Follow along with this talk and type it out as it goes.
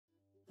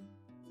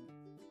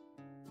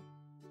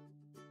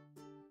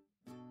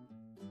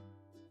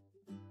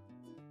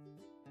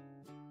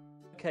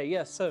Okay,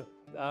 yeah, so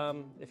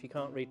if you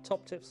can't read,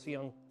 top tips for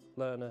young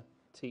learner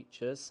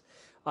teachers.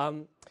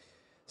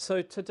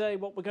 So today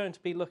what we're going to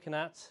be looking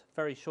at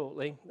very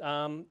shortly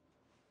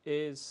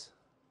is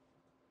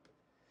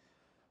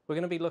we're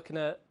going to be looking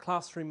at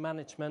classroom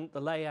management,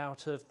 the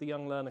layout of the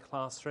young learner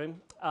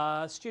classroom,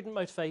 student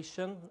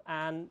motivation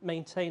and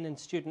maintaining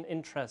student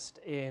interest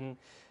in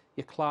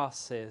your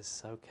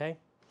classes, okay?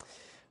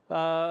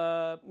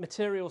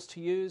 Materials to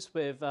use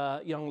with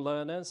young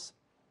learners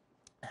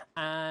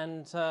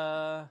and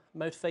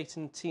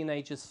motivating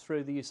teenagers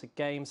through the use of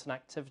games and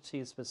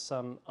activities with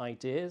some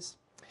ideas.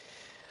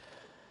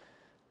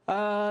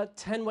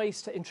 10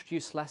 ways to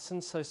introduce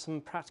lessons, so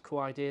some practical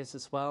ideas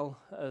as well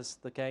as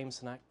the games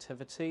and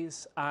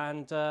activities,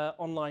 and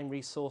online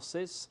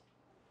resources,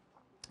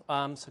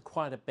 so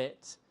quite a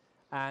bit,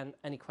 and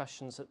any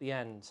questions at the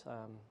end.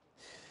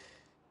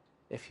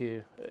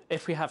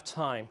 If we have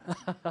time,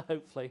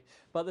 hopefully.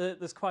 But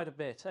there's quite a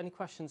bit. Any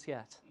questions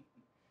yet?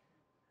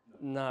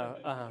 No?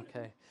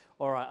 Okay.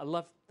 All right. I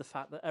love the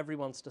fact that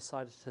everyone's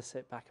decided to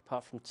sit back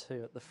apart from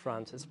two at the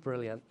front. It's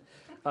brilliant.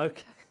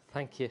 Okay.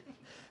 Thank you.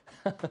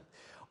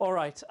 All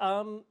right.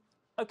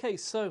 Okay,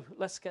 so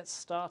let's get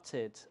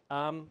started.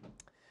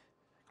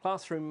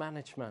 Classroom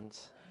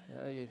management.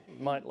 You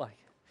might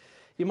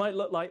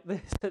look like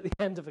this at the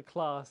end of a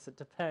class. It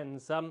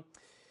depends.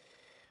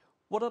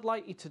 What I'd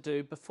like you to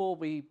do before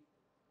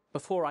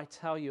I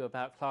tell you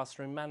about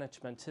classroom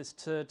management is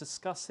to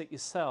discuss it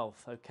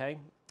yourself, okay?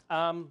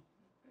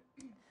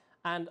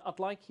 And I'd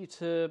like you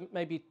to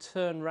maybe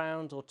turn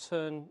round or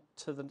turn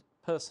to the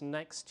person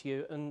next to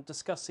you and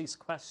discuss these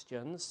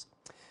questions.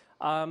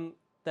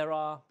 There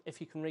are, if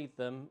you can read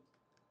them,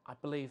 I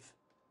believe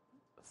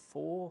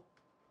 4,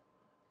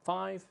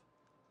 5,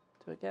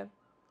 do it again?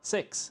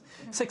 6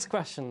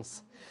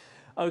 questions.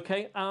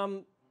 Okay.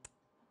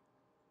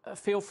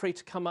 Feel free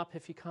to come up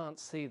if you can't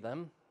see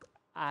them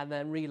and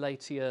then relay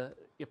to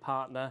your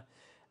partner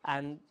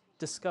and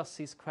discuss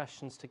these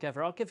questions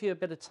together. I'll give you a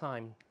bit of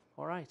time,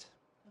 all right?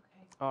 Okay.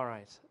 All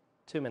right,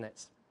 2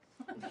 minutes.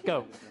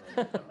 Go.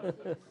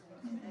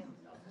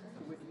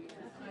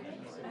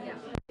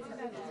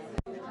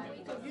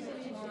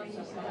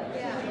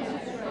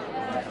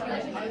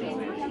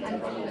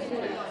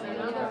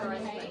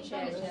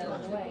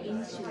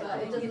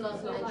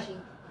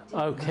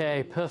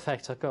 Okay,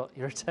 perfect. I got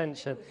your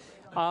attention.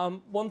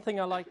 One thing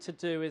I like to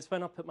do is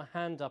when I put my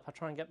hand up, I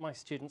try and get my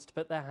students to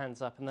put their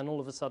hands up, and then all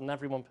of a sudden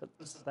everyone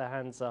puts their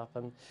hands up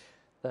and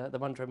they're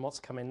wondering what's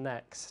coming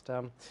next.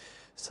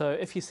 So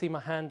if you see my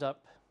hand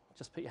up,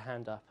 just put your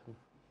hand up.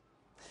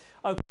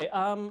 Okay,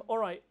 all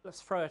right,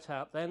 let's throw it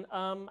out then.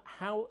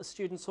 How are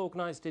students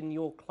organised in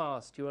your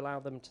class? Do you allow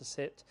them to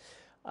sit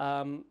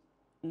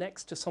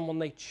next to someone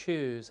they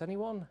choose?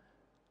 Anyone?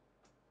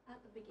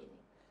 At the beginning.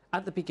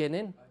 At the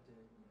beginning? I do,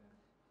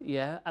 yeah.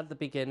 Yeah, at the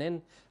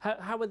beginning.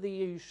 How are they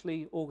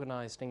usually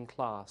organised in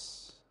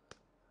class?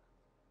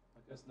 I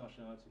guess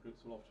nationality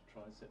groups will often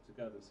try and sit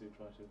together, so you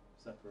try to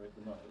separate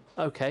them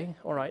out. Okay,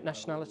 all right,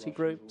 nationality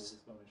groups.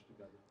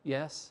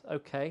 Yes,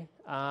 okay.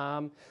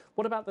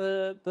 What about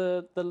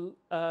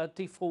the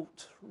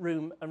default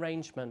room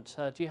arrangement?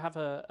 Do you have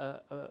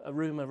a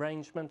room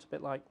arrangement, a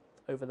bit like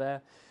over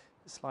there?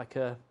 It's like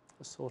a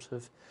sort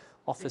of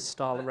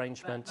office-style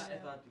arrangement. That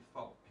is our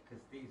default,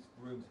 because these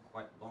rooms are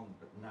quite long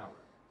but narrow.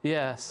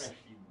 Yes.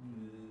 Especially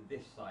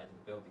this side of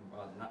the building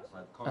rather than that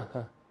side of the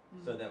corridor.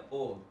 So they're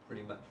all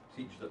pretty much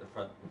teachers at the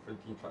front with an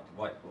interactive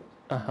whiteboard.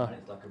 And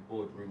it's like a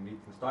boardroom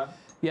meeting style.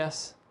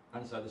 Yes.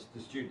 And so the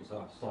students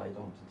are side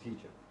on to the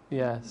teacher.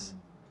 Yes.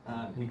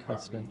 And we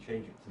can't really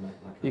change it to make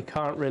like You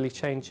can't really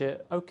change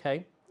it.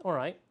 Okay, all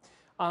right.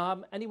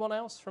 Anyone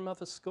else from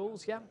other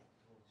schools? Yeah?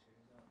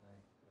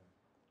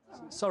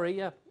 Sorry,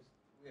 yeah.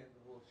 We have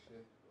the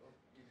horseshoe, for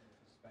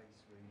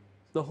space reasons.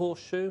 The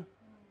horseshoe?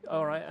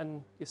 All right,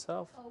 and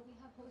yourself? Oh, we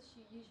have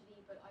horseshoe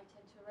usually, but I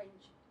tend to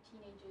arrange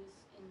teenagers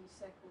in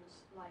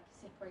circles, like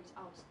separate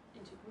out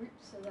into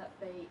groups so that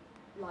they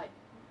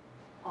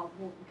are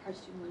more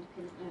encouraged to do more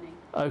independent learning.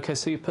 Okay,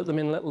 so you put them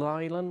in little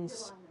islands?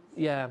 Little islands.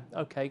 Yeah,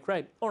 okay,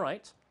 great. All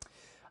right.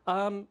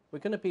 We're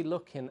going to be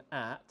looking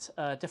at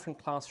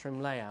different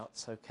classroom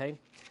layouts, okay?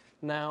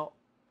 Now,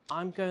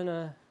 I'm going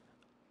to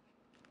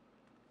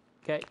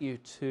get you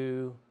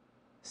to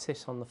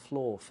sit on the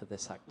floor for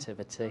this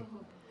activity.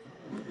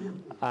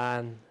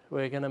 And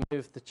we're going to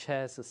move the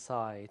chairs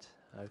aside,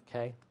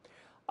 okay?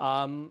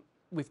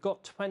 We've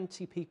got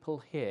 20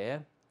 people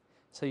here,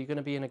 so you're going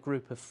to be in a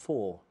group of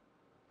 4,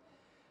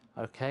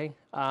 okay?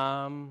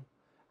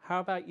 How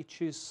about you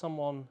choose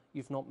someone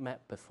you've not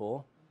met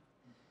before,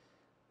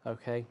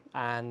 okay?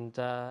 And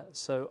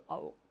so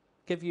I'll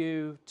give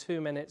you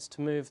 2 minutes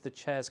to move the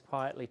chairs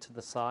quietly to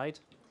the side.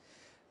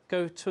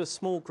 Go to a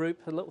small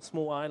group, a little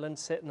small island,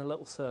 sit in a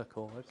little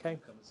circle, okay?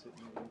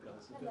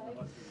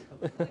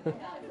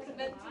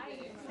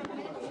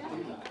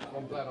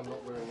 I'm glad I'm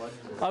not wearing one.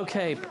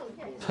 Okay,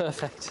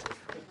 perfect.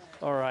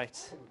 All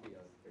right.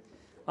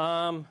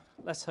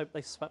 let's hope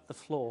they swept the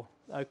floor.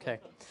 Okay.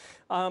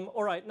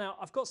 All right, now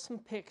I've got some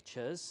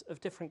pictures of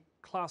different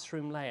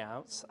classroom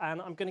layouts,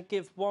 and I'm going to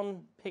give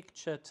one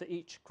picture to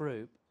each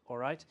group, all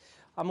right?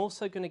 I'm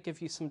also going to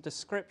give you some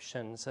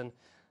descriptions, and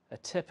a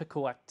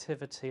typical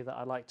activity that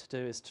I like to do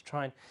is to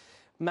try and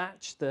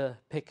match the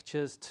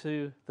pictures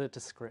to the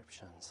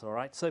descriptions, all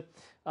right? So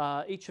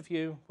each of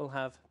you will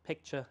have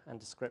picture and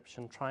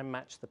description. Try and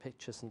match the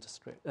pictures and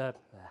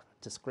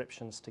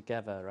descriptions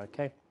together,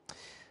 okay?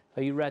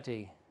 Are you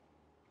ready?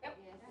 Yep.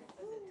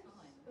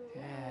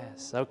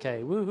 Yes,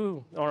 okay,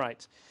 woohoo. All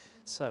right,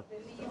 so.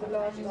 The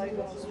large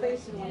diagonal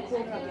space in one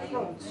corner at the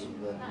front.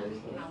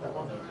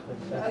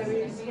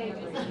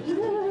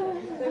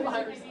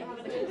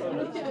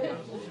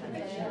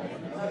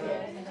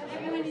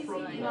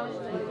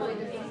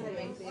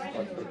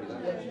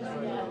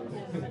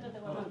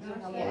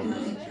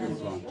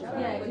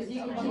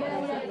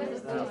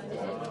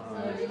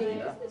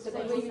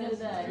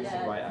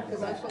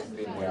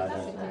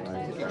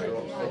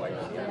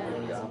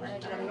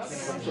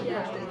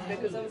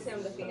 Because obviously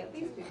I'm looking at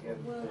these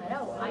people.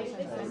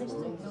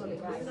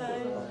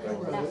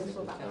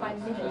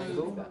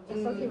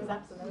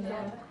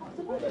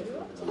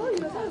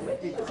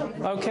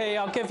 Okay,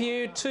 I'll give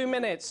you 2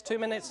 minutes. 2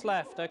 minutes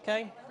left,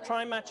 okay?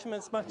 Try and match them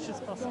as much as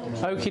possible.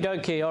 Okie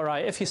dokie, all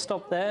right. If you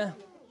stop there.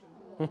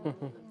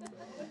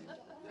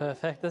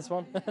 Perfect, there's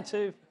one,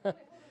 two.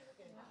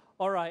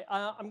 All right,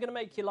 I'm going to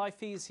make your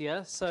life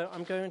easier, so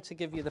I'm going to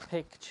give you the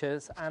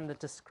pictures and the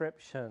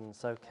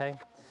descriptions, okay?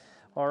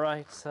 All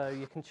right, so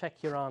you can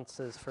check your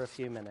answers for a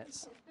few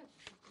minutes.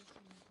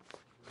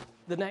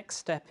 The next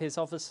step is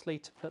obviously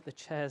to put the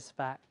chairs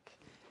back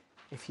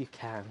if you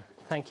can.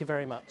 Thank you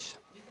very much.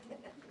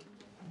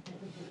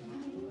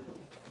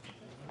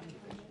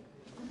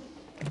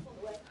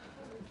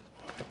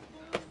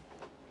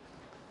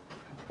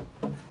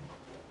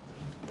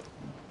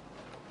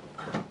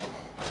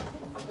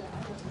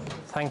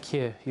 Thank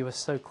you. You were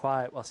so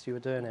quiet whilst you were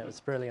doing it. It was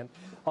brilliant.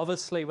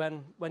 Obviously,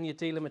 when you're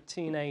dealing with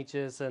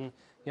teenagers and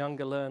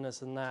younger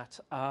learners and that,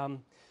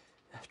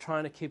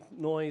 trying to keep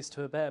noise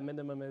to a bare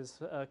minimum is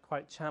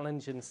quite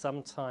challenging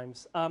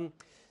sometimes.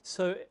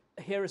 So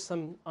here are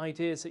some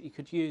ideas that you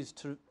could use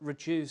to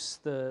reduce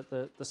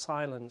the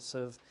silence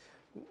of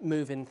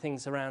moving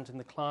things around in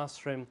the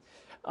classroom.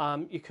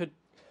 You could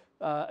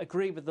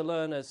agree with the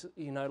learners,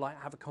 you know, like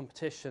have a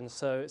competition.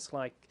 So it's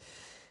like,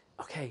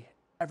 okay,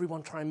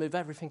 everyone try and move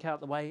everything out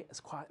the way as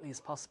quietly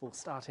as possible,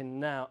 starting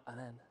now, and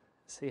then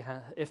see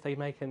if they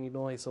make any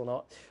noise or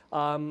not.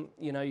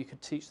 You know, you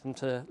could teach them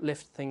to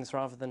lift things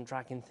rather than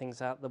dragging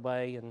things out the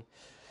way, and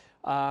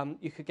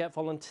you could get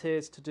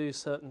volunteers to do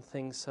certain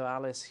things. So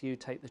Alice, you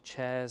take the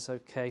chairs,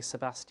 okay,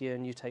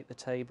 Sebastian, you take the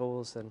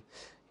tables, and,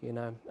 you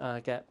know,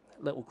 get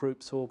little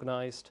groups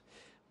organised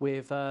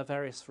with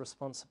various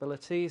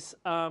responsibilities.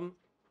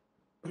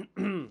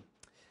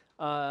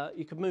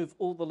 You could move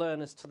all the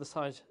learners to the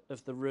side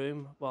of the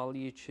room while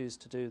you choose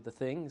to do the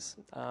things.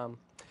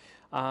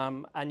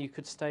 And you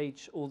could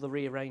stage all the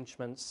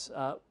rearrangements.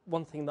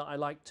 One thing that I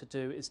like to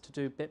do is to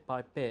do bit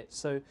by bit.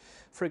 So,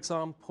 for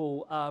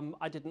example,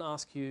 I didn't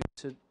ask you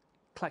to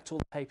collect all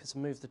the papers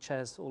and move the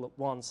chairs all at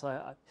once.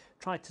 I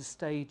tried to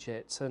stage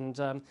it,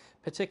 and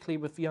particularly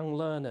with young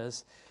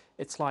learners,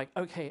 it's like,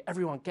 okay,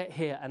 everyone get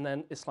here, and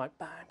then it's like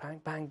bang,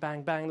 bang, bang,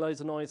 bang, bang, loads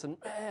of noise, and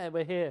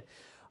we're here.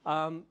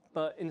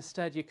 But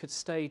instead you could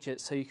stage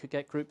it, so you could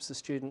get groups of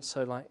students,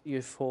 so like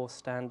you four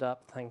stand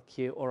up, thank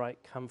you, all right,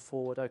 come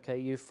forward, okay,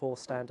 you four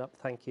stand up,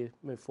 thank you,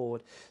 move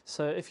forward.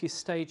 So if you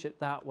stage it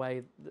that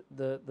way,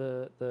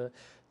 the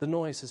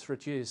noise is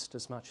reduced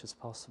as much as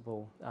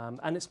possible,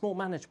 and it's more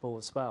manageable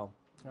as well,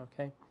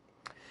 okay?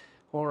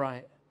 All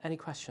right, any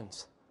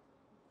questions?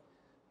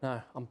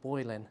 No, I'm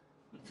boiling.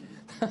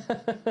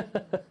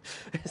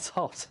 It's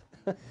hot.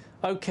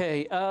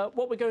 Okay,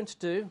 what we're going to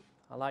do,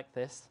 I like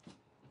this.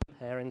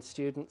 Pairing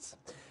students.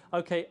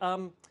 Okay,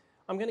 I'm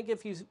going to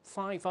give you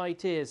 5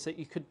 ideas that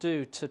you could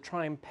do to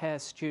try and pair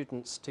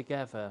students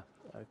together,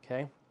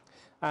 okay?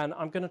 And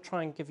I'm going to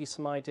try and give you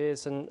some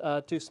ideas and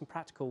do some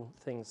practical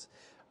things,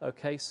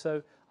 okay?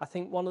 So I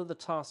think one of the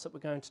tasks that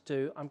we're going to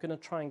do, I'm going to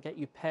try and get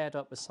you paired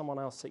up with someone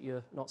else that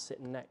you're not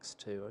sitting next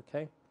to,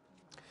 okay?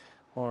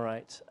 All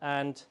right,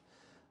 and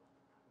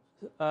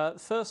the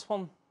first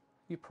one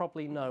you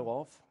probably know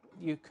of.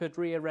 You could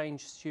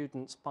rearrange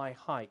students by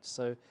height,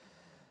 so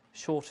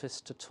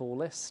shortest to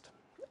tallest.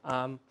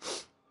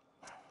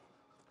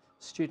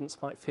 Students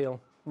might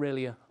feel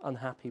really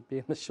unhappy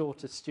being the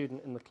shortest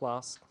student in the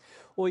class.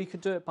 Or you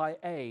could do it by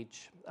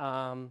age,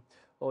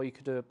 or you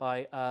could do it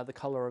by the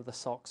colour of the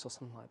socks or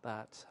something like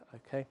that,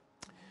 okay?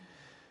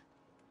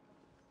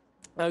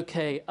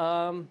 Okay,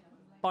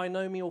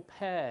 binomial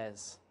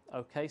pairs,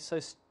 okay?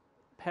 So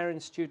pairing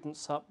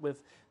students up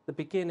with the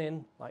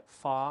beginning, like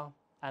far,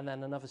 and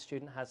then another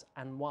student has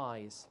and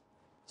wise.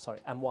 Sorry,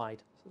 and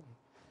wide.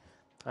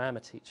 I am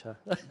a teacher.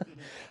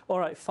 All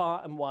right,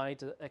 far and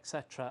wide,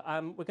 etc.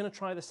 We're going to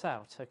try this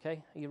out,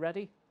 okay? Are you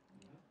ready?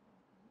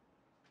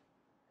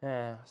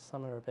 Yeah,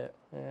 some are a bit,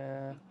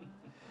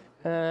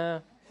 yeah.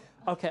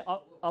 Okay,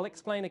 I'll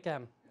explain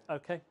again.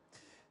 Okay.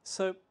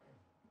 So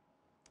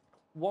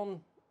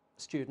one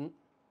student,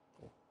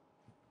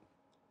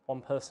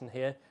 one person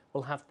here,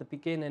 will have the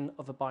beginning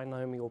of a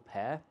binomial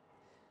pair,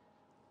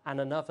 and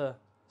another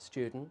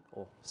student,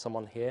 or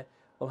someone here,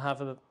 will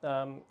have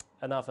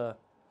another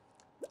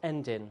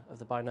ending of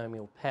the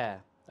binomial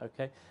pair.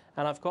 Okay.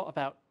 And I've got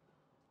about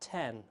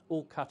 10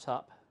 all cut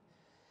up,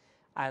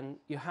 and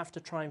you have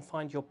to try and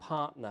find your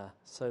partner.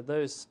 So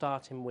those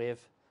starting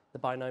with the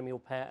binomial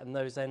pair and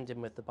those ending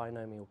with the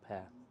binomial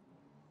pair.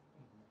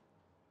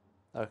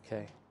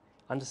 Okay,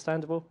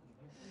 understandable?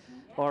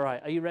 All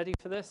right, are you ready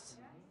for this?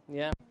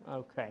 Yeah?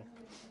 Okay.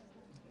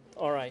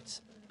 All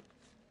right.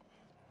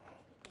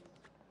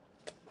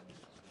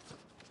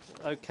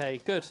 Okay,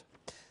 good.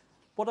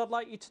 What I'd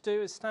like you to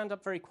do is stand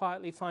up very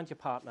quietly, find your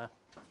partner.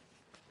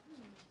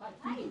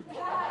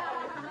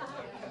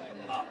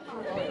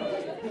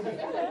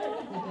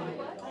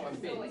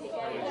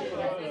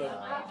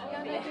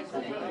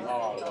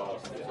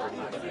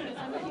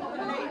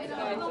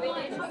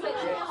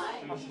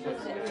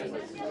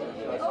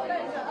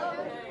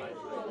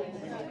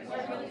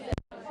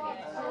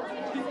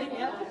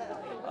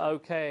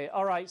 Okay,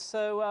 all right,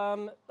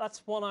 so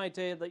that's one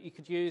idea that you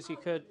could use. You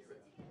could...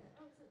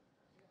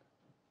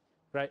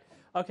 Great.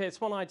 Okay,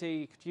 it's one idea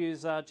you could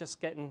use, just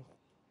getting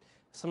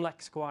some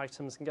lexical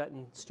items and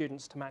getting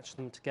students to match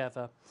them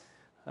together.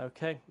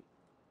 Okay.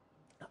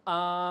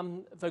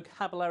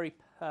 Vocabulary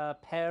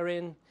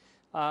pairing.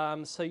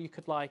 So you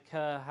could like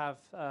have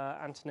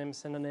antonyms,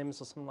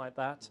 synonyms, or something like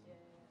that.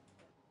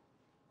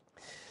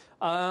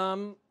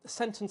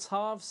 Sentence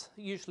halves,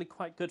 usually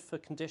quite good for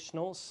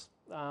conditionals.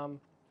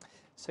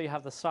 So you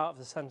have the start of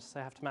the sentence, they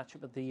have to match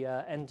it with the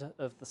end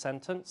of the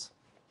sentence.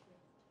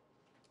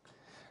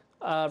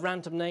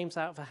 Random names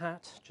out of a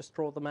hat, just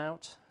draw them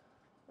out.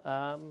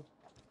 I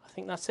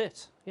think that's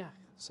it, yeah.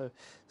 So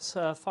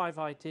 5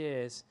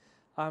 ideas.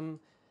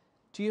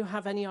 Do you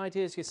have any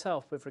ideas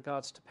yourself with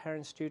regards to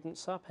pairing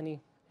students up?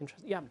 Any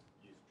interest? Yeah.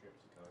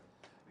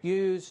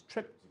 Use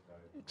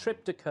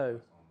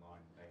Triptycho. Online,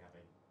 they have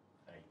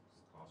a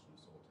classroom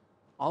sorter.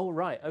 Oh,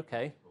 right,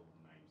 okay.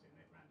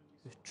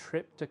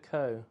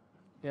 Triptycho.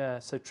 Yeah,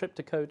 so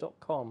triptycho.com.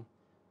 Oh,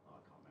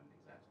 I can't remember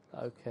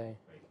exactly. Okay,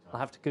 I'll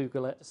have to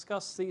Google it.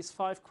 Discuss these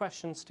 5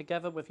 questions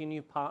together with your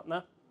new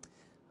partner.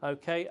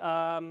 Okay,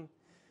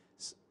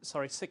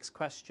 sorry, 6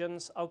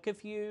 questions. I'll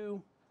give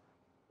you,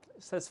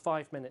 it says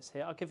 5 minutes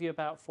here. I'll give you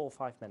about 4 or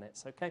 5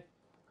 minutes, okay?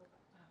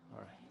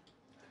 All right.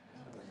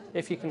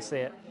 If you can see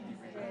it.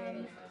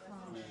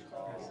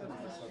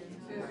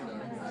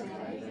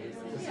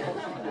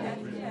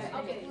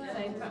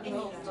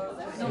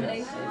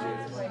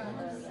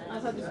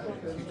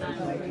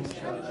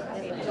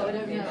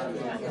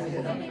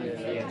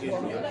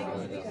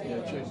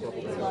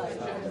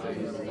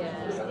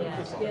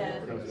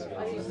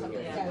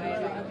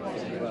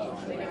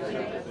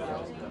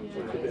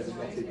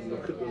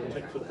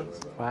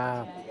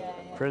 Wow,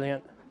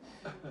 brilliant.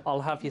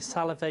 I'll have you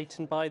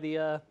salivating by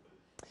the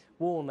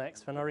wall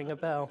next when I ring a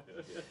bell.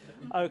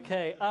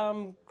 Okay,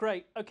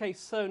 great. Okay,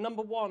 so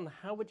number 1,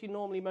 how would you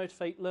normally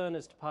motivate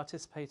learners to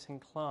participate in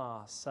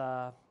class?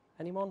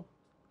 Anyone?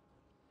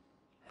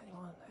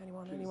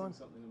 Anyone? Choosing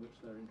something in which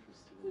they're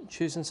interested in.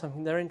 Choosing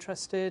something they're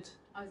interested?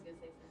 I was going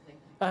to say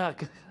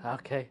something.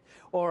 Okay,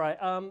 all right.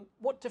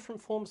 What different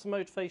forms of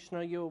motivation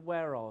are you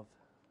aware of?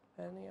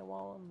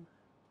 Anyone?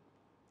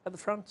 At the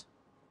front?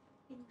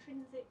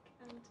 Intrinsic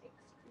and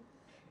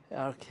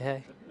extrinsic.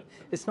 Okay,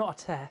 it's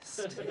not a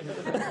test.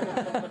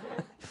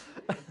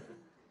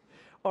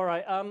 All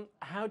right,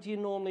 how do you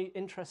normally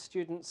interest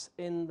students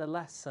in the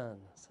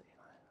lessons?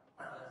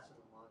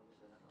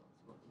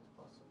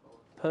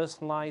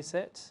 Personalize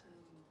it,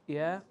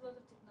 yeah. There's a lot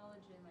of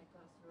technology in my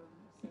classroom.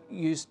 So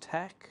Use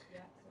tech, yeah,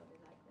 so we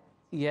like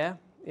that. yeah,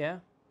 yeah,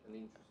 An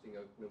interesting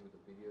opener with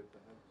a video,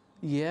 perhaps.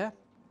 yeah.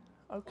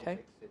 Okay,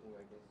 Context setting,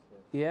 I guess.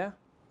 Yeah.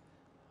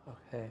 yeah.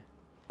 Okay.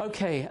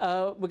 Okay,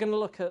 we're going to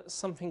look at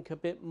something a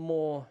bit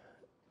more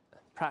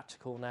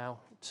practical now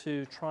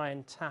to try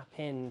and tap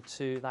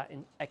into that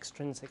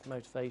extrinsic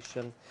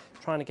motivation,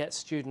 trying to get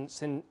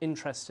students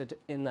interested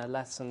in their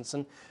lessons.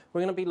 And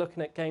we're going to be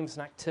looking at games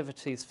and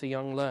activities for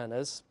young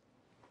learners.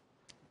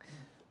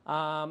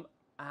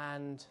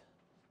 And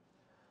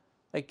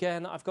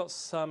again, I've got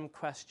some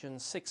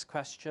questions, 6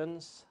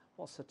 questions.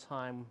 What's the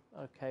time?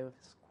 Okay,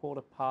 it's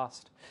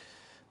 1:15.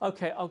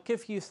 Okay, I'll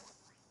give you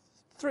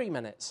 3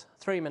 minutes.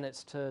 3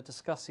 minutes to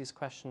discuss these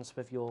questions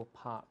with your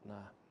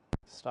partner.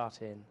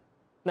 Start in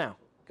now.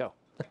 Go.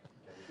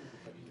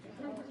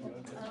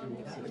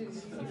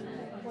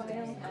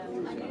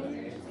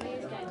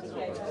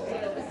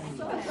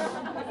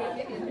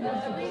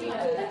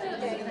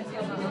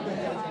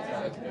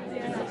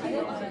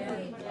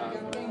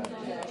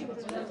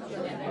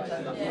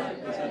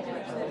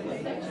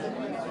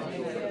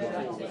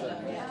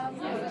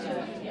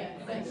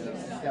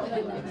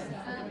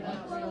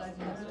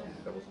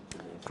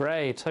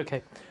 Great.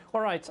 Okay.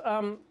 All right.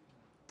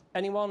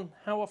 Anyone?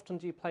 How often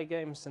do you play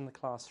games in the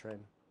classroom?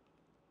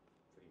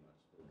 Pretty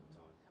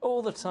much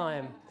All all the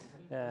time.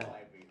 the time. Yeah.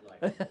 Like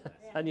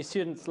And your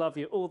students love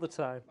you all the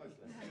time.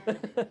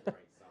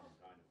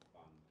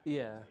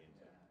 Yeah.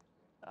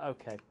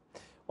 Okay.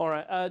 All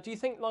right. Do you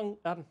think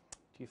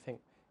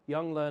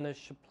young learners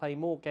should play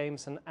more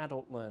games than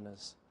adult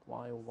learners?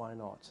 Why or why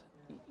not?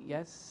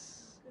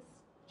 Yes. Because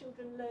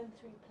children learn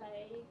through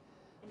play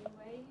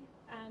anyway,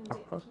 and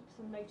it keeps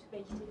them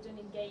motivated and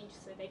engaged,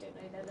 so they don't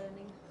know they're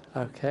learning.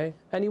 Okay.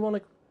 Anyone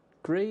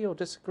agree or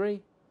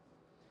disagree?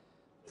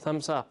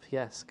 Thumbs up.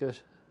 Yes. Good.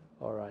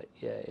 All right.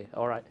 Yeah.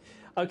 All right.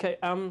 Okay.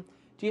 Do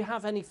you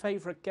have any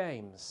favourite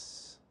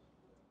games?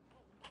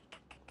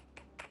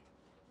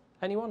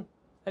 Anyone?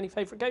 Any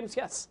favourite games?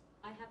 Yes.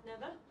 I have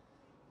never.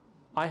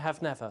 I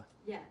have never.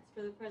 Yeah, it's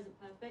for the present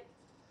perfect,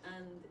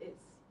 and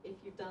it's if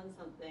you've done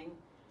something,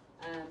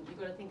 you've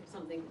got to think of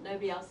something that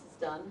nobody else has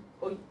done.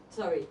 Or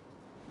sorry,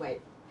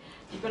 wait,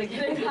 you've got to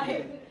get it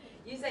right.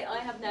 You say I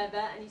have never,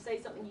 and you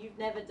say something you've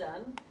never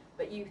done,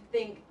 but you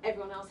think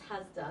everyone else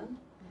has done,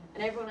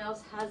 and everyone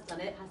else has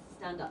done it has to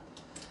stand up.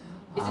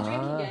 It's a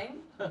drinking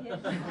game.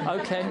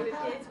 Okay. With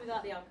kids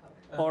without the alcohol.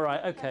 All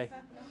right. Okay.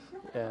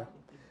 Yeah.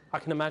 I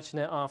can imagine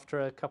it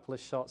after a couple of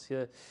shots.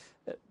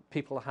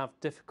 People have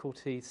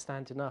difficulty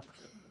standing up.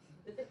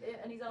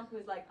 An example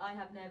is like, I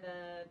have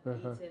never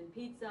eaten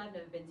pizza, I've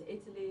never been to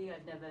Italy,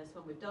 I've never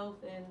swum with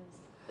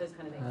dolphins, those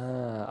kind of things.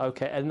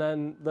 Okay, and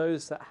then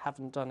those that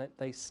haven't done it,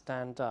 they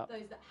stand up.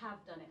 Those that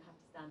have done it have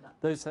to stand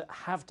up. Those that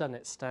have done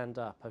it stand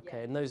up, okay,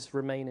 Yeah. and those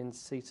remaining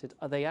seated,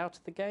 are they out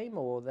of the game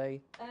or are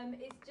they?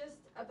 It's just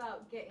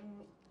about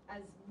getting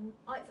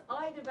it's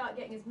either about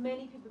getting as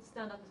many people to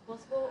stand up as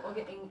possible or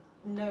getting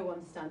no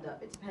one to stand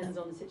up. It depends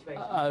on the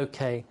situation.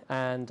 Okay,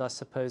 and I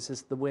suppose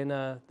is the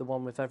winner the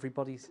one with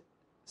everybody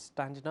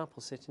standing up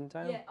or sitting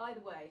down? Yeah, either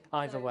way.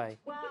 Either way.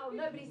 Wow,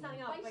 nobody's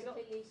standing up.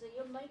 Basically, Lisa,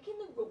 you're making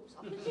the rules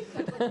up as you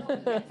go along.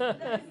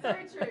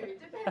 That is so true. It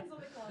depends on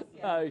the class.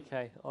 Yeah.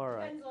 Okay, all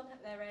right. Depends on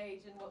their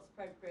age and what's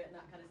appropriate and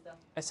that kind of stuff.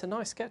 It's a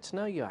nice get to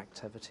know you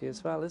activity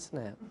as well, isn't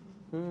it?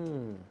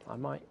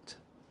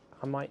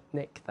 I might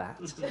nick that.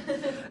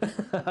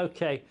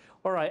 Okay,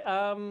 all right.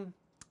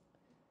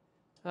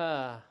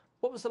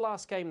 What was the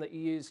last game that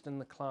you used in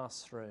the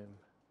classroom?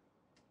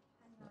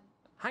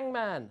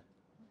 Hangman.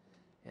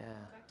 Yeah.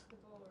 Back to the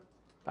board.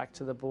 Back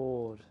to the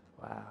board.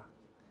 Wow.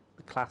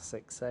 The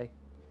classics, eh?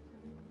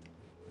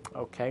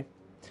 Okay.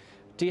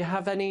 Do you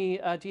have any?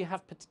 Do you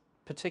have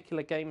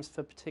particular games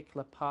for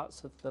particular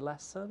parts of the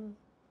lesson?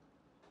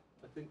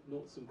 I think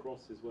noughts and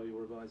crosses where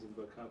you're revising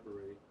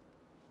vocabulary,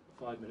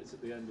 5 minutes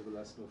at the end of a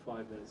lesson or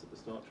 5 minutes at the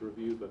start to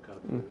review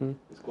vocabulary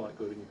is quite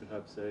good, and you can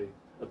have, say,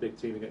 a big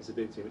team against a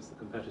big team. It's the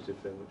competitive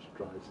thing which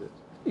drives it.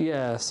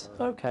 Yes.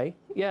 Okay.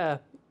 Yeah.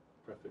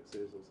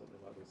 Prefixes or something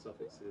like that,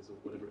 suffixes or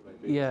whatever it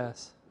may be.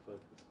 Yes. The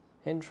focus.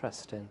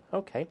 Interesting.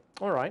 Okay.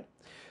 All right.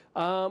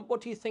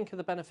 What do you think are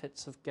the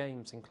benefits of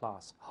games in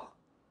class?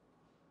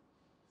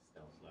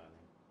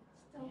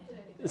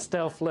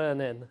 Stealth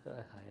learning.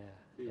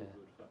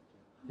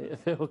 Yeah.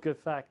 Feel good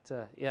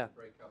factor. Yeah.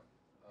 Break up.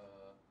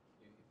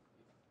 If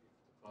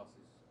the class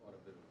is on a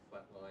bit of a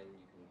flat line, you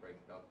can break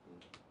it up and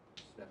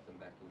snap them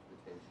back into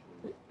attention.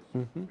 Just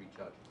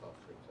recharge the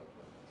classroom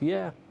sometimes.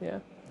 Yeah.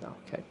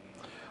 Okay.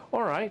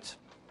 All right.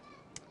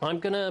 I'm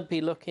going to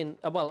be looking.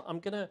 I'm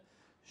going to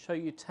show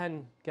you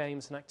 10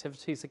 games and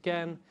activities.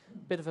 Again, a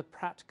bit of a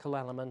practical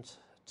element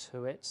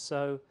to it.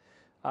 So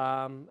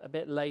a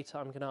bit later,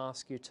 I'm going to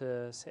ask you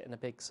to sit in a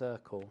big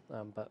circle,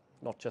 but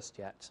not just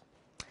yet.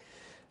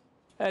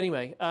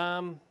 Anyway,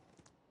 10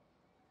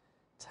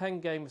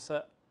 games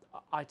that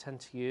I tend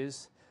to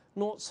use.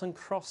 Noughts and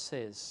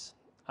crosses.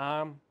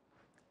 Now,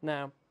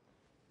 a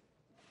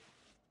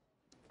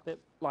bit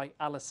like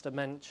Alistair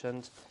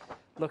mentioned,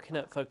 looking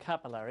at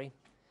vocabulary,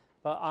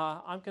 but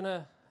I'm going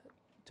to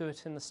do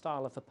it in the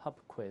style of a pub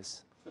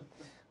quiz.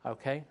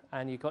 Okay,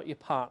 and you've got your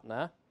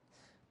partner,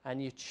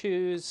 and you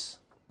choose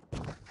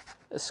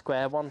a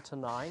square 1 to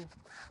 9,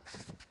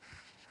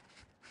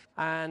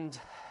 and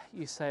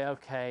you say,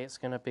 okay, it's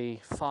going to be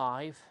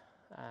 5,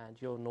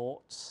 and your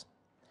noughts.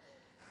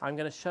 I'm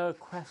going to show a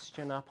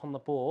question up on the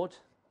board,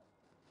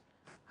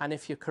 and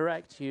if you're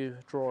correct, you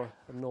draw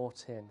a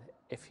nought in.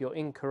 If you're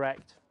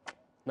incorrect,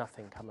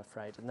 nothing, I'm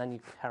afraid, and then you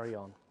carry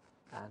on.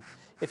 And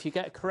if you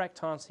get a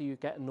correct answer, you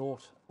get a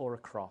nought or a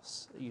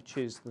cross. You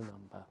choose the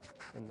number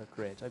in the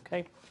grid,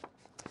 okay?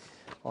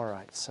 All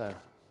right, so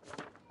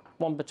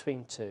 1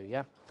 between 2,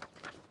 yeah?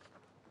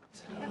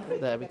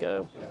 There we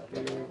go.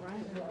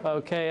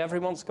 Okay,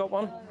 everyone's got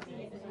one?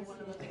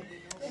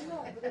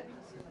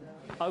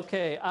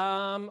 Okay,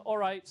 all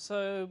right,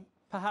 so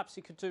perhaps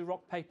you could do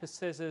rock, paper,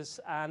 scissors,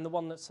 and the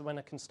one that's the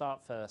winner can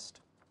start first.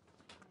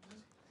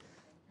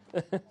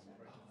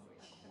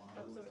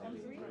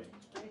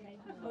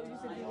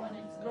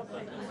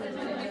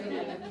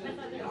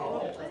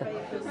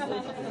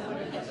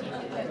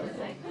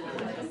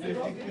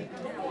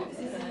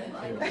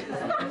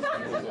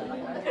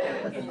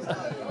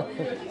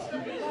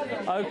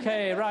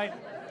 Okay, right.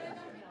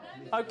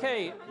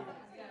 Okay.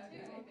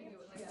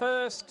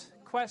 First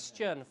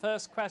question.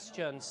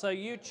 So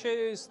you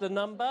choose the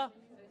number.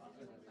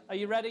 Are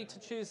you ready to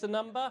choose the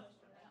number?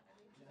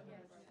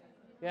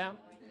 Yeah?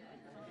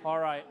 All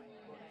right.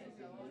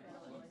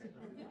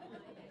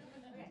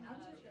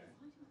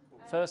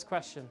 First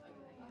question.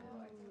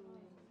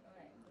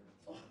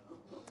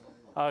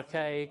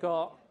 Okay, you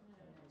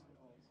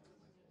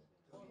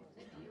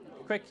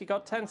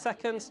got 10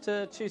 seconds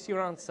to choose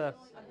your answer.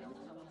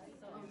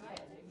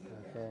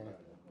 Okay.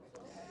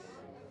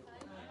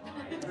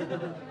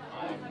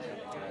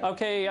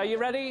 Okay, are you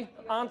ready?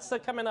 Answer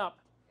coming up.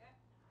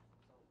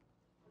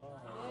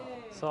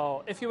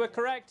 So, if you were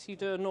correct, you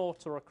do a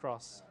nought or a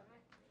cross.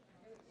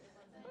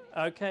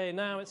 Okay,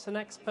 now it's the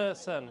next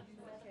person.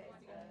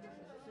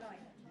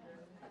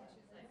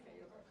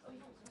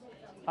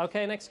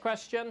 Okay, next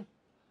question.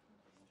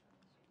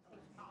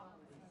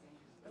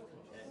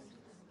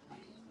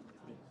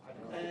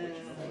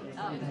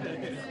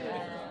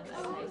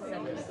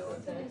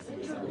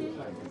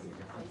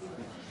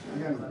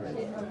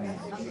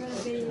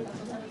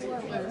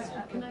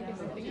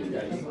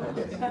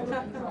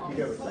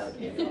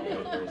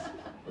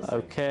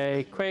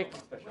 Okay, quick.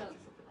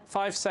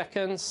 5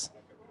 seconds.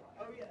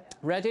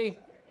 Ready?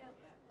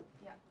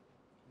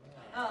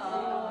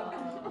 Oh,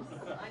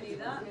 I knew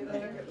that.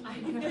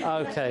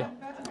 Okay,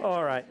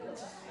 all right.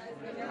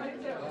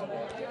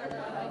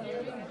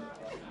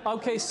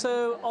 Okay,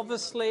 so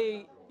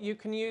obviously you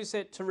can use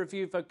it to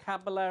review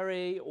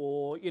vocabulary,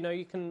 or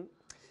you can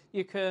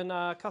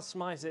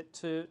customize it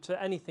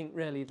to anything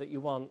really that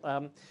you want.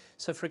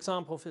 So for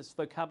example, if it's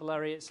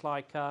vocabulary, it's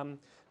like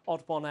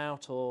odd one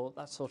out or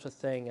that sort of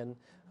thing, and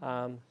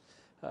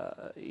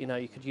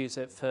you could use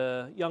it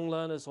for young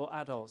learners or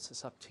adults.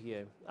 It's up to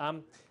you.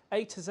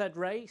 A to Z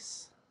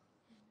race.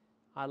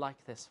 I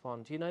like this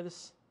one. Do you know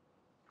this?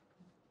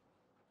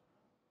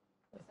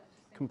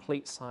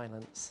 Complete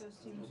silence.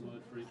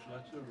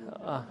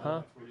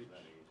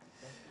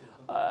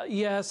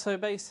 Yeah, so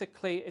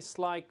basically it's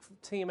like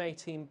team A,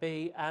 team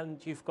B,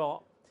 and you've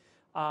got,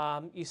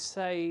 you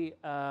say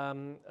a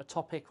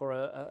topic or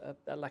a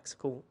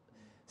lexical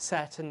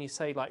set, and you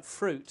say like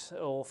fruit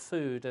or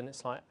food, and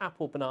it's like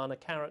apple, banana,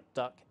 carrot,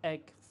 duck,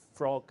 egg,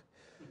 frog.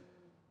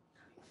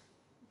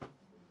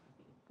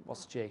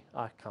 What's G?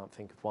 I can't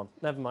think of one.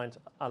 Never mind,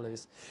 I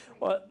lose.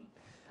 Well,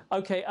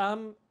 okay,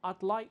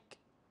 I'd like,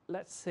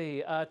 let's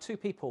see, two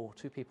people,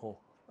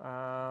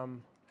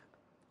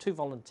 two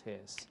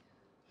volunteers.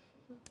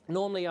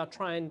 Normally I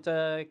try and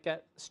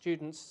get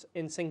students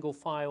in single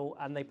file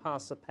and they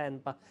pass a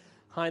pen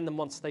behind them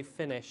once they've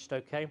finished,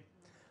 okay?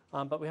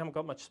 But we haven't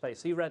got much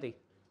space. Are you ready?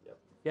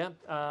 Yep.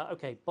 Yeah?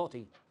 Okay,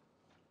 body.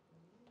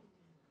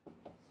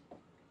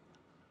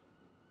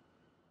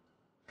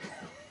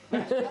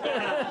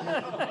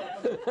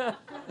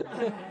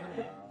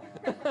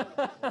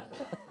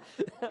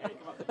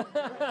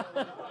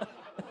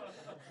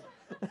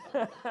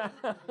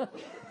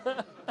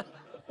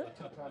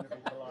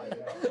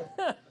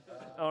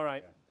 All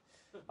right.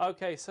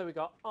 Okay, so we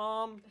got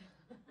arm.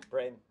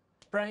 Brain.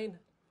 Brain.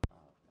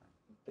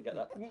 Forget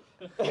that.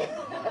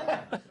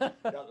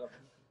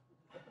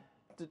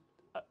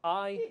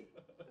 Eye,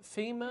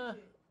 femur,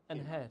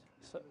 and head.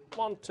 So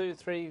 1, 2,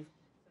 3,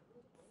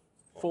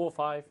 4,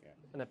 5,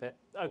 and a bit.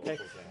 Okay.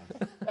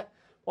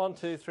 1,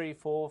 2, 3,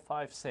 4,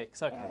 5,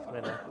 6. Okay.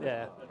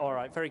 Yeah. All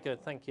right. Very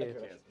good. Thank you.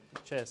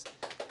 Cheers.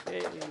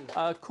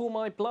 Call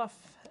my bluff.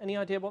 Any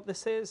idea what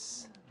this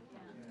is?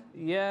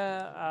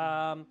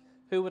 Yeah.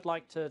 Who would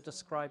like to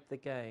describe the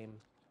game?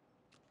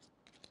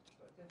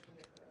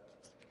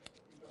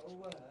 You've got a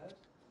word,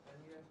 and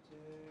you have to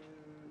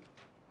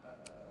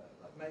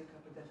make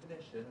up a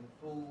definition and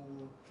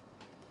fool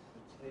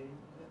the team.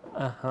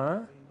 Uh-huh.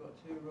 So you've got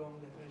two wrong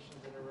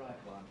definitions and a right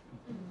one.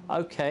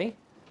 Okay.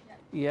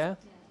 Yeah.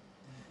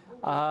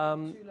 2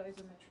 lies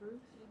and a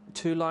truth.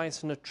 2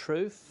 lies and a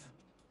truth.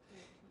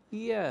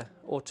 Yeah.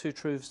 Or 2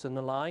 truths and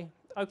a lie.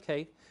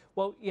 Okay.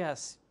 Well,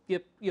 yes,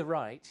 you're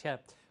right. Yeah.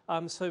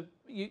 So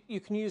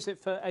you can use it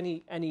for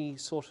any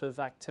sort of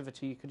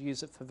activity. You could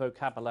use it for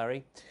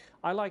vocabulary.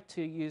 I like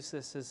to use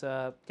this as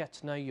a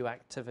get-to-know-you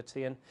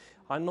activity, and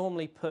I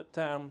normally put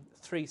down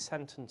 3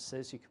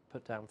 sentences. You could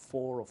put down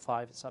 4 or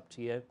 5, it's up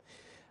to you.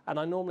 And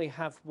I normally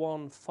have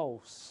 1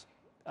 false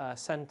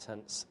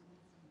sentence.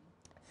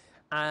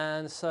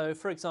 And so,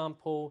 for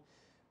example,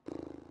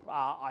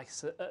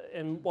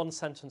 in 1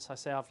 sentence I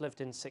say I've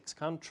lived in 6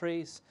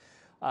 countries.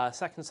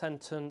 Second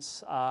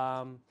sentence,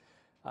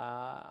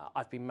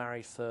 I've been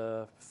married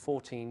for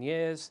 14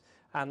 years.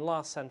 And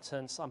last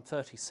sentence, I'm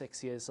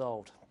 36 years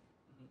old.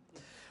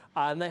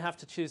 And they have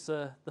to choose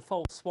the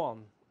false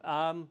one.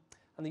 And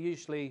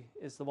usually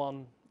is the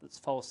one that's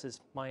false is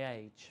my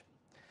age.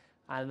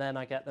 And then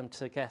I get them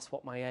to guess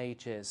what my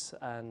age is.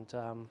 And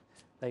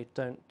they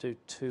don't do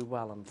too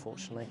well,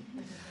 unfortunately.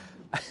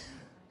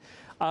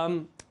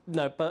 No,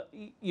 but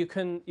you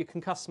can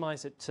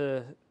customize it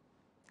to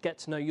get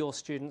to know your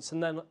students,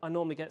 and then I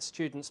normally get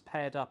students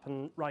paired up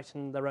and write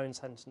in their own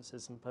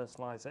sentences and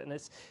personalise it, and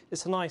it's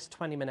a nice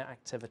 20-minute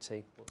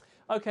activity.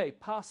 Okay,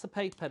 pass the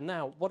paper.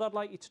 Now, what I'd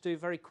like you to do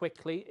very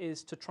quickly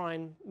is to try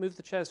and move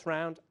the chairs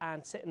around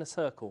and sit in a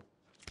circle.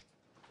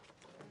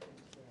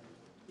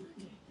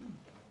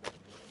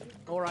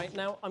 All right,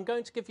 now I'm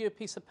going to give you a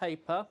piece of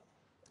paper,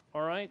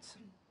 all right?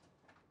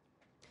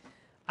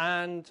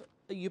 And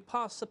you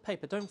pass the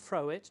paper, don't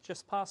throw it,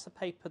 just pass the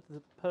paper to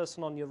the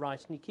person on your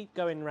right, and you keep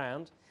going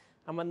round.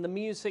 And when the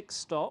music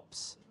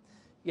stops,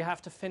 you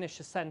have to finish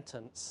a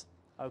sentence,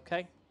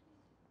 okay?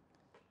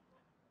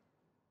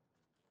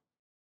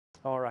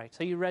 All right,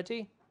 are you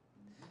ready?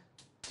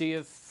 Do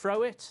you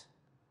throw it?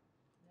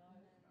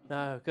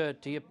 No. No, good.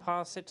 Do you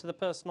pass it to the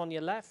person on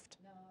your left?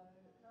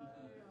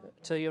 No.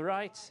 To your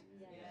right?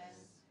 Yes.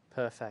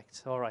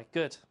 Perfect. All right,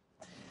 good.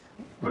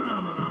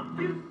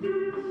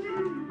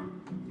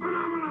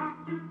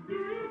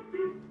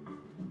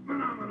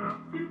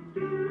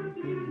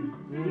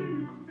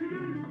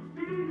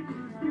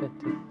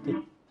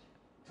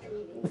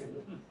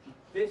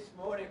 This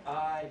morning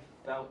I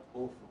felt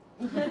awful.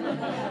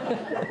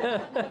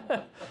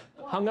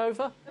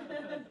 Hungover?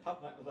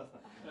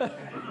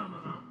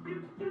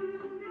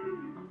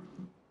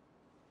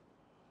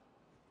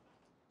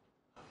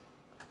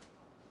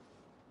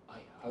 I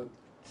hope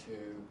to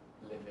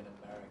live in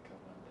America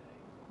one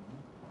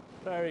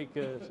day. Very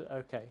good.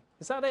 Okay.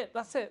 Is that it?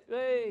 That's it.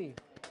 Hey.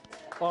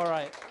 All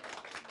right.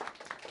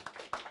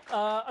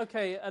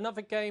 Okay,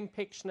 another game,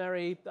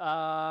 Pictionary.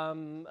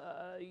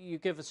 You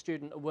give a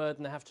student a word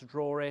and they have to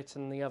draw it,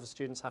 and the other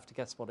students have to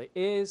guess what it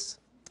is.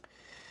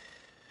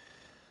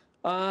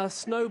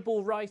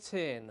 Snowball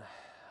writing.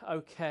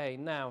 Okay,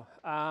 now,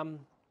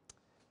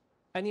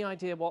 any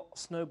idea what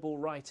snowball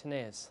writing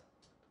is?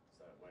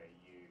 So where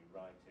you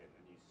write it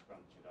and you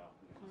scrunch it up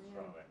and then you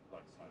throw it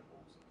like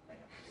snowballs and they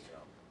have to go.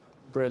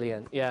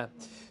 Brilliant, yeah.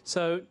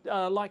 So,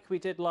 like we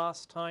did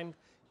last time,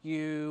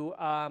 you,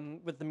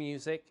 with the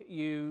music,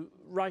 you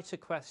write a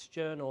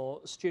question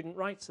or a student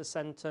writes a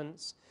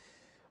sentence.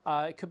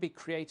 It could be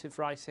creative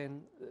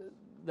writing.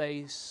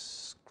 They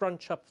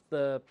scrunch up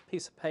the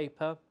piece of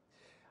paper.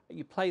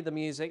 You play the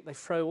music. They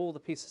throw all the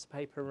pieces of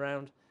paper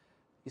around.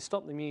 You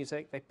stop the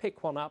music. They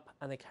pick one up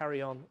and they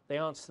carry on. They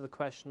answer the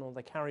question or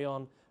they carry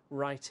on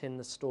writing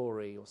the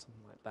story or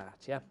something like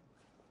that, yeah?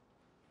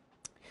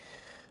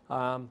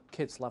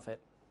 Kids love it.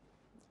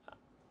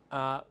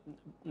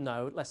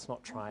 No, let's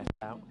not try it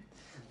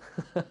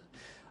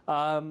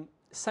out.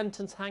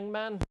 Sentence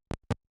hangman.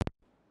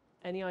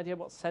 Any idea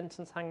what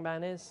sentence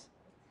hangman is?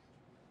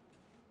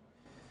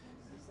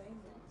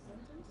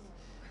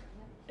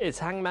 It's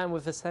hangman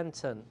with a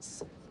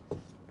sentence.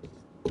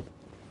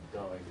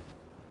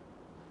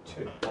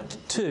 Two.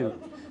 Two.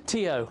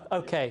 T-O.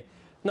 Okay.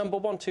 Number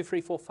 1, 2,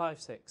 3, 4,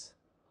 5, 6.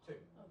 Two.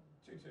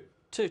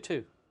 Two,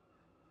 two.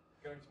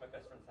 Going to my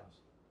best friend's house.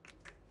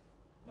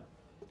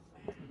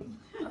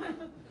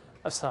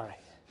 Oh, sorry.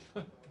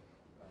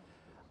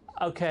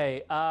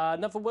 Okay,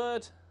 another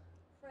word?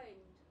 Framed.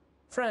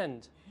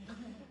 Friend.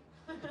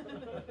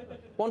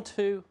 1,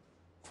 2,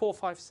 4,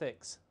 5,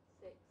 6.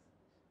 6.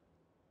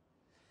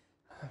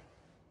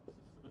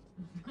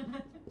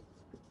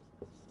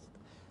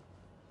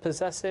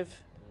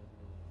 Possessive.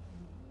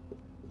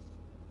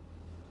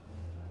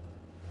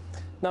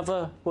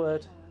 Another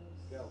word?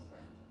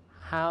 Girlfriend.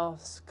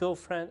 House.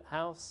 Girlfriend.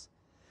 House.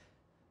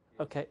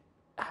 Okay,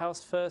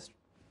 house first.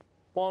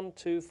 1,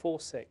 2, 4,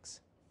 6.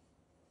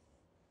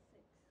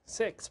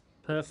 6.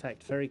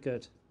 Perfect. Very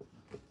good.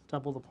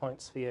 Double the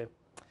points for you.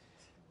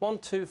 1,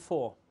 2,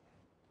 4.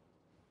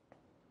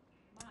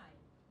 My.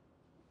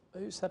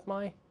 Who said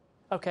my?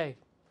 Okay.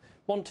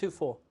 1, 2,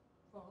 4.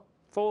 4.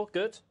 4.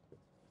 Good.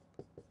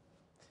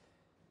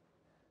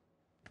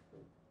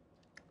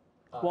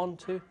 1,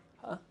 2.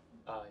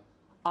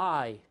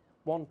 I.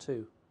 1,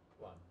 2.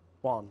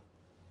 1.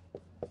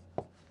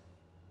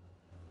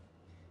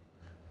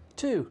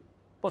 2.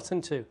 What's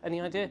in 2?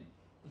 Any idea?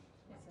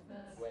 It's a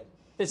verb.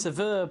 It's a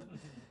verb.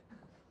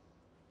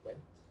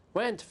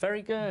 Went.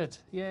 Very good.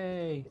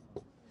 Yay.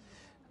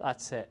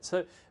 That's it.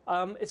 So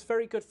it's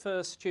very good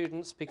for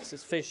students because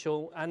it's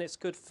visual and it's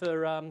good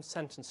for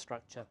sentence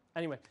structure.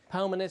 Anyway,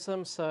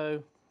 Pelmanism.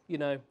 So, you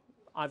know,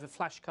 I have a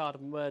flashcard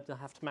of a word and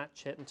I have to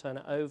match it and turn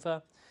it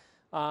over.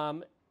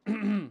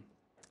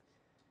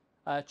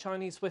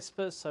 Chinese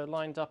whispers, so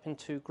lined up in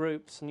 2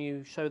 groups and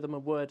you show them a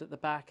word at the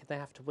back and they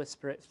have to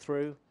whisper it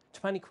through.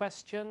 20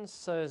 questions,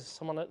 so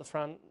someone at the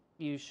front,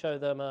 you show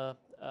them a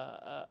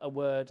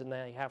word and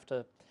they have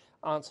to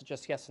answer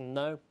just yes and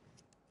no.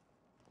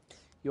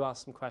 You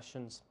ask them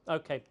questions.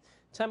 Okay,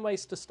 10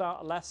 ways to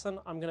start a lesson.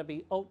 I'm going to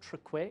be ultra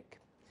quick.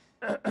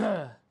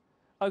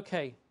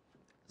 Okay,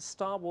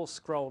 Star Wars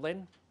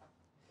scrolling.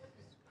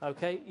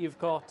 Okay, you've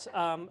got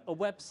a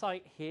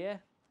website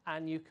here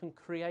and you can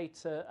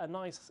create a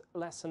nice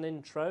lesson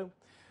intro.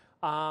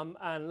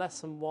 And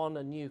lesson 1,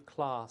 a new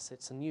class.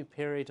 It's a new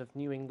period of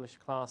new English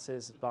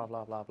classes, blah,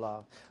 blah, blah,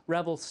 blah.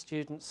 Rebel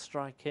students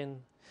strike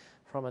in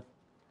from a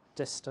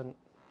distant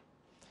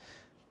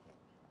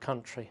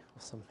country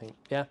or something,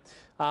 yeah.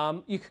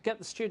 You could get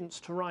the students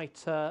to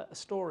write a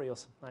story or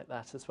something like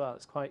that as well.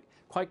 It's quite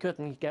good,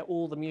 and you get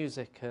all the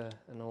music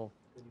and all.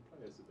 Can you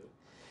play us a bit?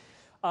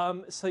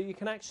 So you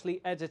can actually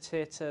edit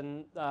it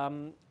and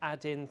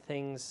add in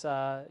things,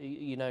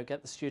 you know,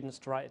 get the students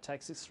to write a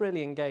text. It's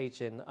really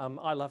engaging.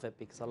 I love it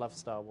because I love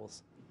Star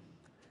Wars.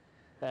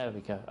 There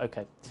we go.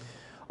 Okay.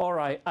 All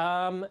right.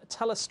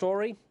 Tell a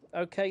story.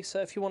 Okay.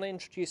 So if you want to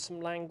introduce some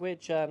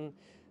language, and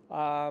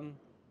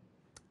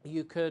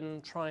you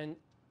can try and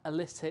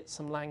elicit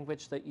some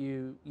language that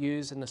you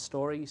use in the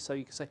story. So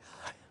you can say,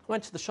 I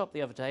went to the shop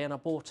the other day and I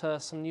bought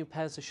some new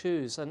pairs of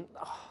shoes, and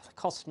they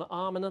cost an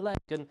arm and a leg,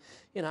 and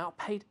you know,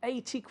 I paid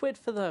 80 quid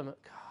for them. God,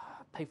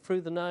 I paid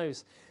through the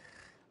nose.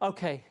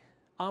 Okay,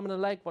 arm and a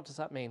leg, what does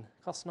that mean?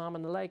 Cost an arm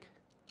and a leg?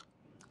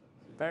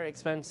 Very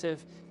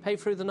expensive. Pay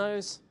through the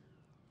nose?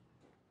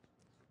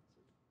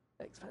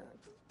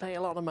 Pay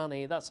a lot of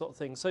money, that sort of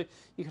thing. So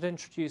you could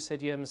introduce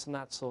idioms and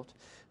that sort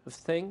of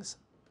things.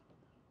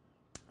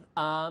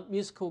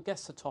 Musical,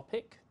 guess the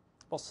topic.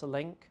 What's the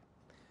link?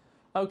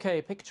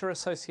 Okay, picture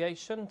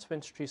association to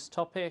introduce the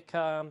topic.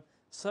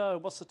 So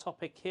what's the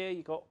topic here?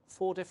 You've got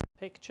 4 different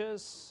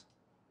pictures.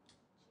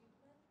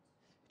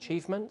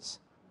 Achievements.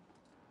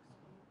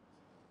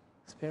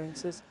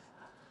 Experiences.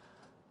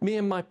 Me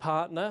and my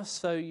partner,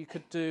 so you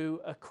could do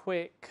a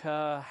quick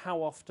how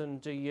often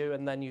do you,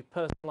 and then you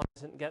personalise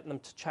it and get them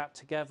to chat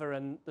together,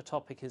 and the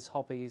topic is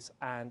hobbies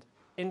and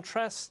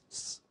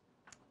interests.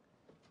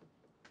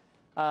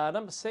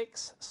 Number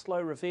 6, slow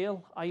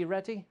reveal. Are you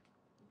ready?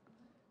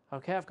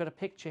 Okay, I've got a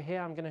picture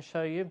here I'm going to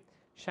show you.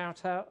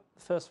 Shout out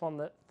the first one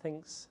that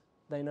thinks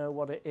they know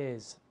what it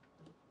is.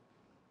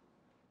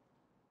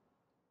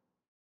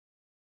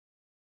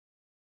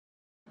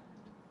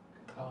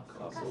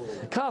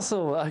 Castle.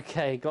 Castle.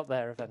 Okay, got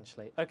there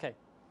eventually. Okay,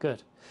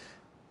 good.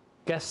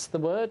 Guess the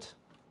word.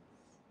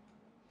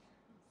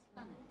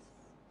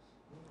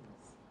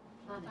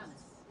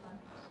 Planets.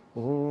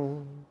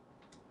 Ooh.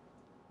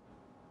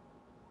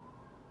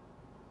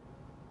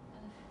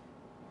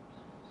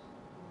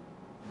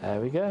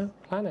 There we go.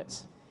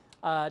 Planets.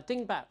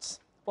 Dingbats.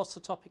 What's the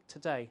topic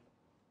today?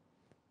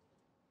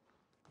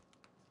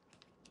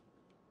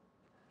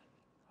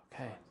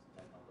 Okay.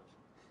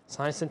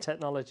 Science and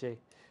technology.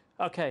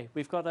 Okay,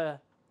 we've got a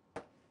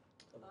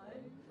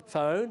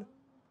phone.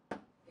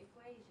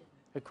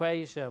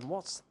 Equation.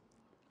 What's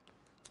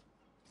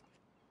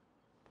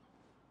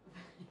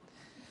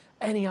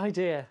any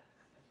idea?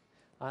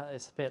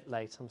 It's a bit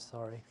late, I'm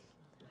sorry.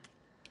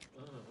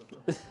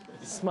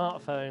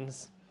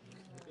 Smartphones.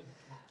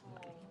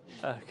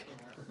 Okay.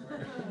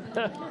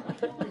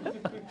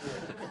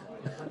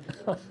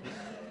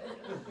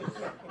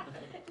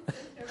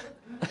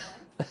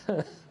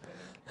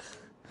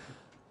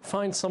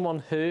 Find someone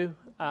who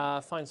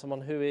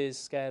is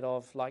scared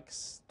of,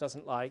 likes,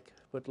 doesn't like,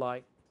 would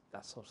like,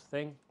 that sort of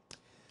thing.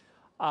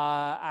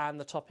 And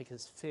the topic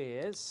is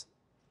fears.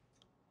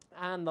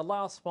 And the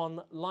last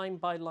one, line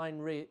by line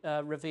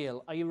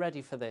reveal. Are you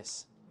ready for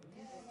this?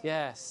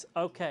 Yes.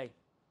 Okay.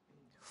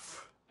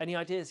 Any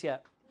ideas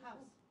yet?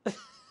 It's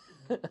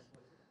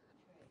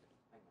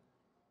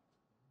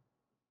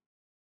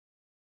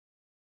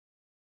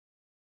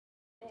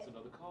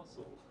another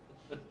castle.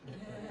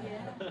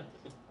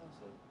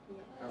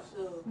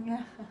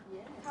 Yeah.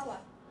 Tower.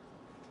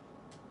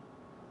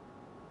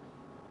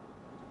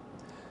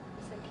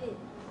 It's a kid.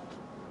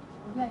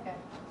 Lego.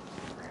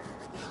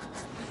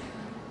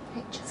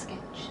 Picture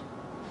sketch.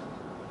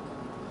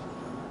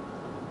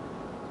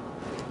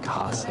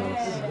 Castles.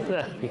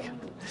 There we go.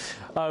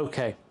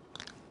 Okay.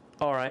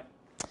 All right.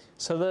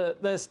 So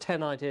there's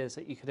 10 ideas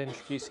that you could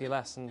introduce to your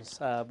lessons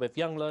with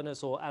young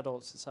learners or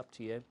adults. It's up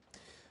to you.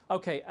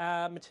 Okay.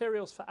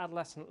 Materials for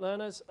adolescent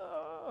learners.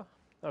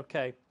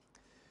 Okay.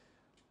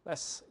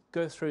 Let's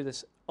go through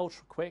this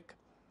ultra quick.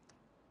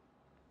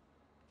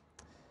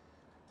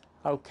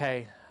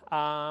 Okay.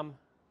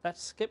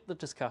 Let's skip the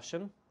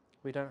discussion.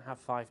 We don't have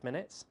 5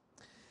 minutes.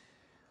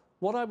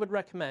 What I would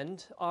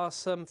recommend are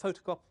some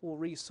photocopyable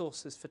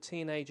resources for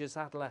teenagers,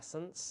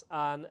 adolescents,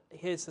 and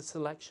here's a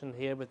selection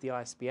here with the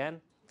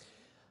ISBN.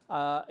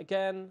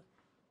 Again,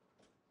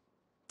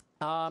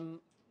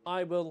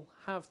 I will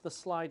have the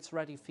slides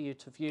ready for you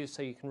to view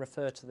so you can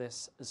refer to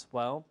this as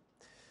well.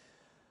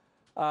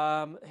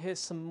 Here's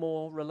some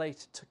more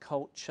related to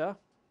culture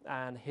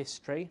and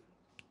history.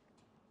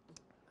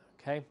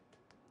 Okay.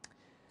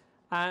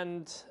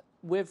 And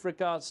with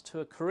regards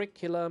to a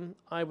curriculum,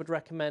 I would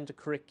recommend a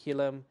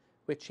curriculum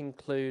which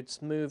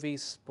includes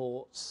movies,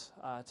 sports,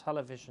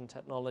 television,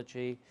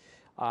 technology,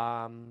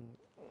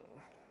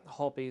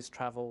 hobbies,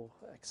 travel,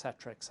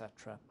 etc.,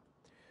 etc.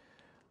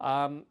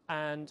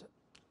 And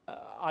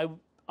I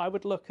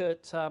would look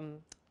at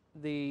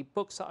the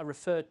books that I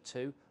referred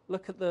to.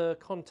 Look at the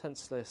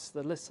contents list,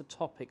 the list of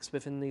topics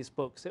within these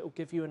books. It will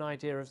give you an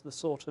idea of the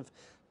sort of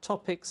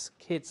topics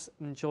kids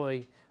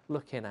enjoy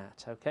looking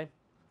at, okay?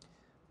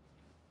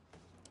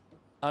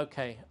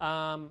 Okay,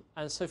 and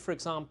so for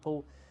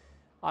example,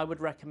 I would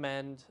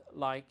recommend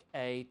like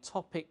a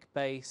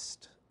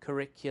topic-based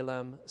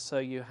curriculum. So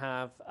you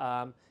have,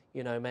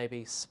 you know,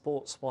 maybe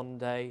sports one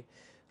day,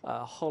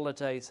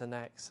 holidays the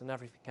next, and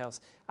everything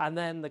else. And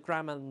then the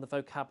grammar and the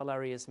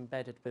vocabulary is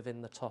embedded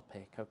within the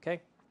topic,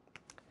 okay?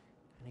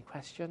 Any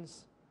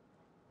questions?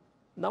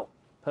 No?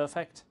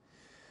 Perfect.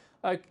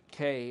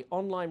 Okay,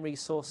 online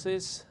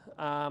resources.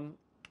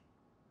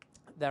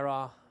 There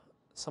are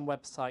some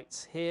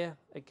websites here.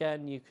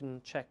 Again, you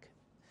can check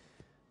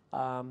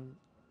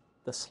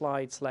the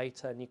slides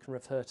later and you can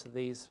refer to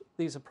these.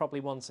 These are probably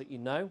ones that you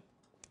know.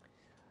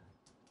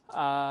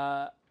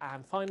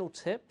 And final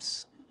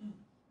tips.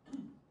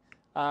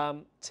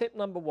 Tip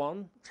number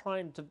 1, try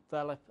and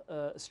develop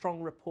a strong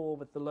rapport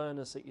with the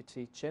learners that you're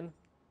teaching.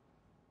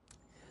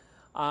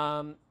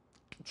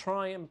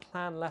 Try and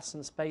plan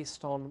lessons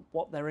based on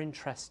what they're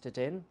interested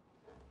in.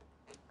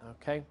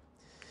 Okay.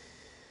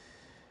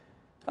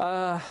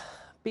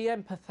 Be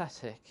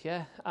empathetic,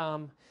 yeah.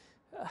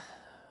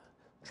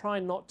 Try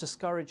and not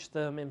discourage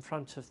them in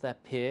front of their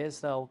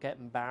peers. They'll get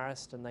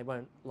embarrassed and they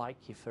won't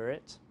like you for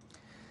it.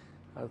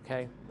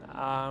 Okay.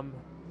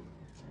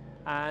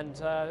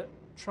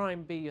 Try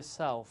and be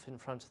yourself in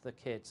front of the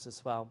kids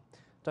as well.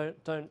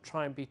 Don't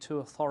try and be too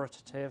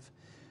authoritative.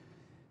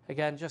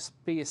 Again, just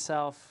be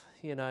yourself,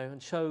 you know,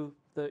 and show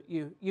that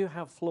you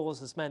have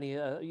flaws as many,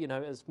 you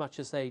know, as much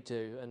as they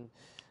do, and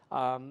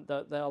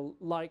that they'll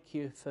like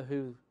you for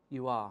who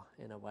you are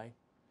in a way.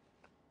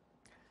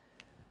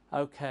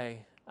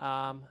 Okay.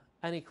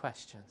 Any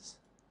questions?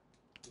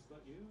 Is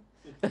that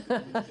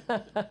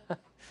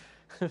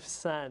you?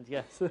 Sand,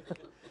 yes.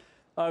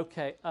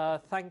 Okay.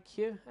 Thank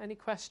you. Any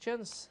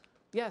questions?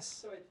 Yes.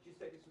 Sorry, did you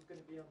say this was going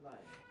to be online?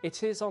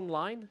 It is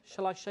online.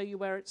 Shall I show you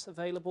where it's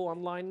available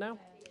online now?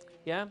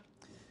 Yeah?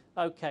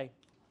 Okay.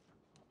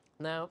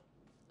 Now,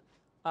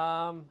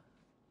 I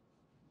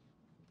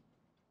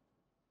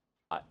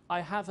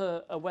have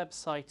a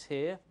website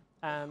here,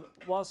 and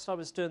whilst I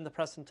was doing the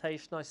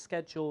presentation, I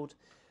scheduled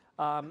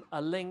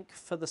a link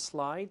for the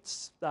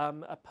slides.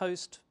 A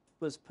post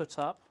was put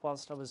up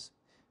whilst I was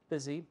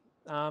busy,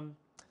 and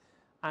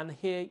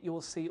here you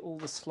will see all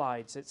the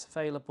slides. It's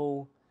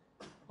available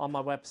on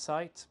my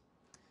website.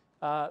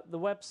 The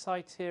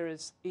website here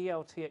is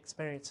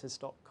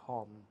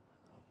eltexperiences.com.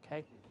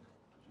 Okay.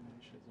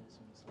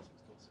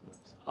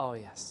 Oh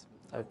yes.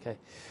 Okay.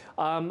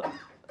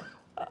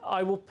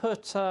 I will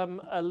put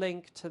a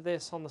link to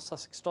this on the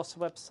Sussex DOSA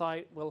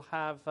website. We'll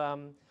have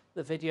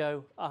the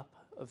video up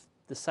of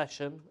the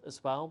session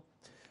as well,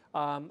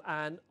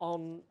 and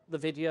on the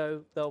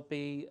video there'll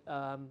be,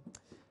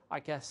 I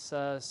guess,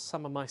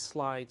 some of my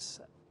slides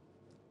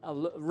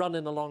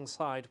running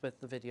alongside with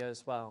the video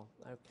as well.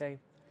 Okay.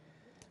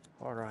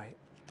 All right.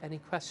 Any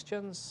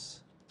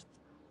questions?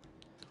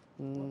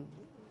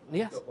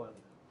 Yes. I've got one.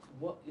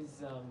 What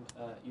is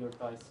your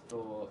advice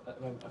for? At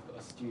the moment, I've got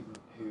a student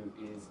who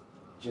is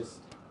just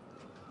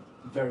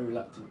very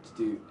reluctant to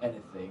do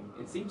anything.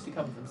 It seems to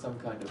come from some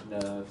kind of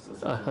nerves or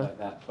something like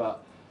that.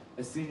 But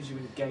as soon as you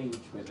engage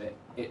with it,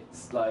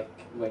 it's like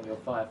when you're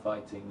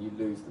firefighting, you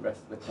lose the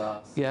rest of the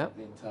class. Yeah.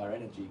 The entire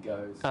energy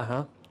goes.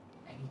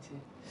 Any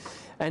tips?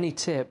 Any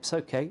tips?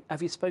 Okay.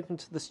 Have you spoken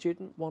to the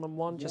student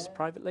one-on-one, just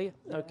privately?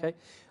 Yeah. Okay.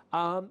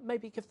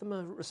 Maybe give them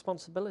a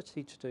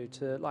responsibility to do,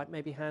 to like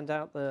maybe hand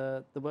out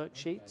the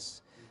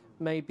worksheets,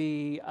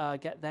 maybe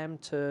get them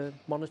to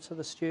monitor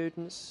the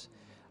students,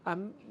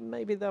 and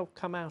maybe they'll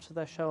come out of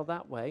their shell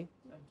that way.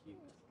 Thank you.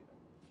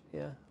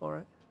 Yeah, all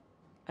right.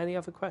 Any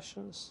other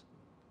questions?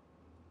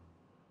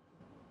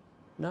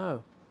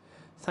 No.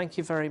 Thank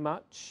you very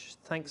much.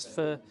 Thanks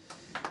for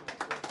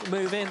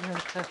moving.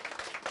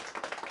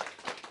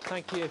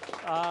 Thank you.